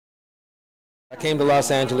I came to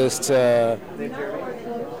Los Angeles to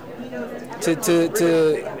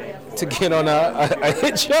get on a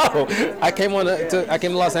hit show. I came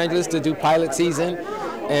to Los Angeles to do pilot season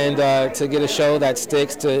and to get a show that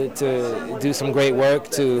sticks, to do some great work,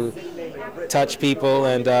 to touch people,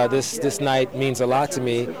 and this night means a lot to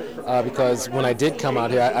me because when I did come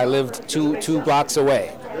out here, I lived two blocks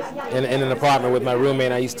away in an apartment with my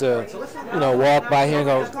roommate. I used to, walk by here and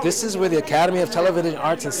go, "This is where the Academy of Television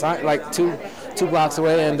Arts and Science," like two blocks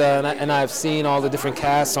away, and I've seen all the different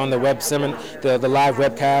casts on the the live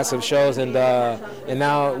webcasts of shows, and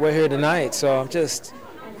now we're here tonight. So I'm just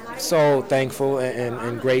so thankful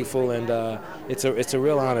and grateful, and it's a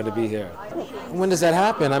real honor to be here. When does that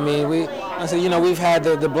happen? I mean, we've had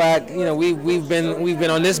the black, we've been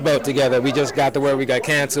on this boat together. We just got to where we got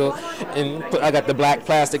canceled, and I got the black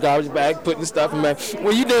plastic garbage bag, putting stuff in my.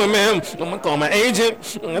 What are you doing, man? I'm gonna call my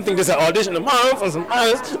agent. I think there's an audition tomorrow for some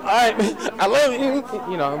artists. All right, I love you.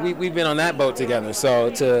 We've been on that boat together. So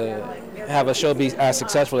to have a show be as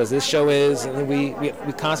successful as this show is, and we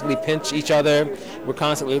constantly pinch each other. We're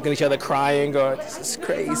constantly looking at each other, crying, going, "This is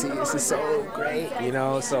crazy. This is so great,"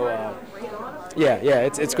 So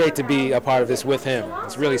it's great to be a part of this with him.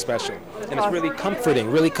 It's really special, and it's really comforting,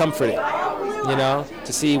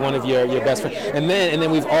 to see one of your best friends. And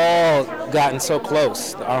then we've all gotten so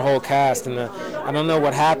close, our whole cast, and I don't know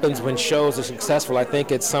what happens when shows are successful. I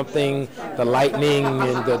think it's something, the lightning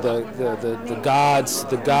and the gods,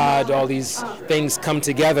 all these things come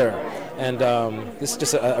together, and this is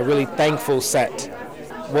just a really thankful set.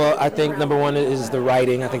 Well, I think number one is the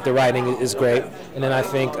writing. I think the writing is great, and then I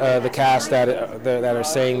think the cast that are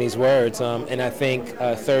saying these words, and I think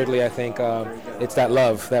thirdly, I think it's that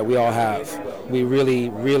love that we all have. We really,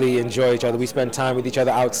 really enjoy each other. We spend time with each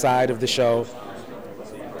other outside of the show.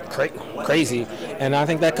 Crazy, and I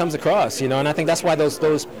think that comes across, and I think that's why there's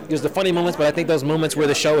the funny moments, but I think those moments where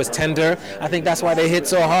the show is tender, I think that's why they hit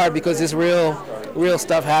so hard, because there's real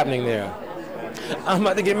stuff happening there. I'm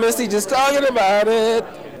about to get misty just talking about it.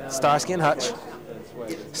 Starsky and Hutch.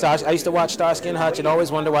 I used to watch Starsky and Hutch and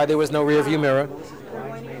always wonder why there was no rear view mirror.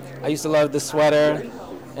 I used to love the sweater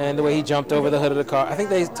and the way he jumped over the hood of the car. I think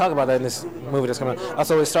they talk about that in this movie that's coming out.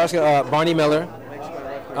 Also, with Starsky, Barney Miller,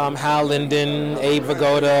 Hal Linden, Abe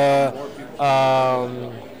Vigoda,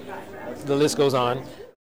 the list goes on.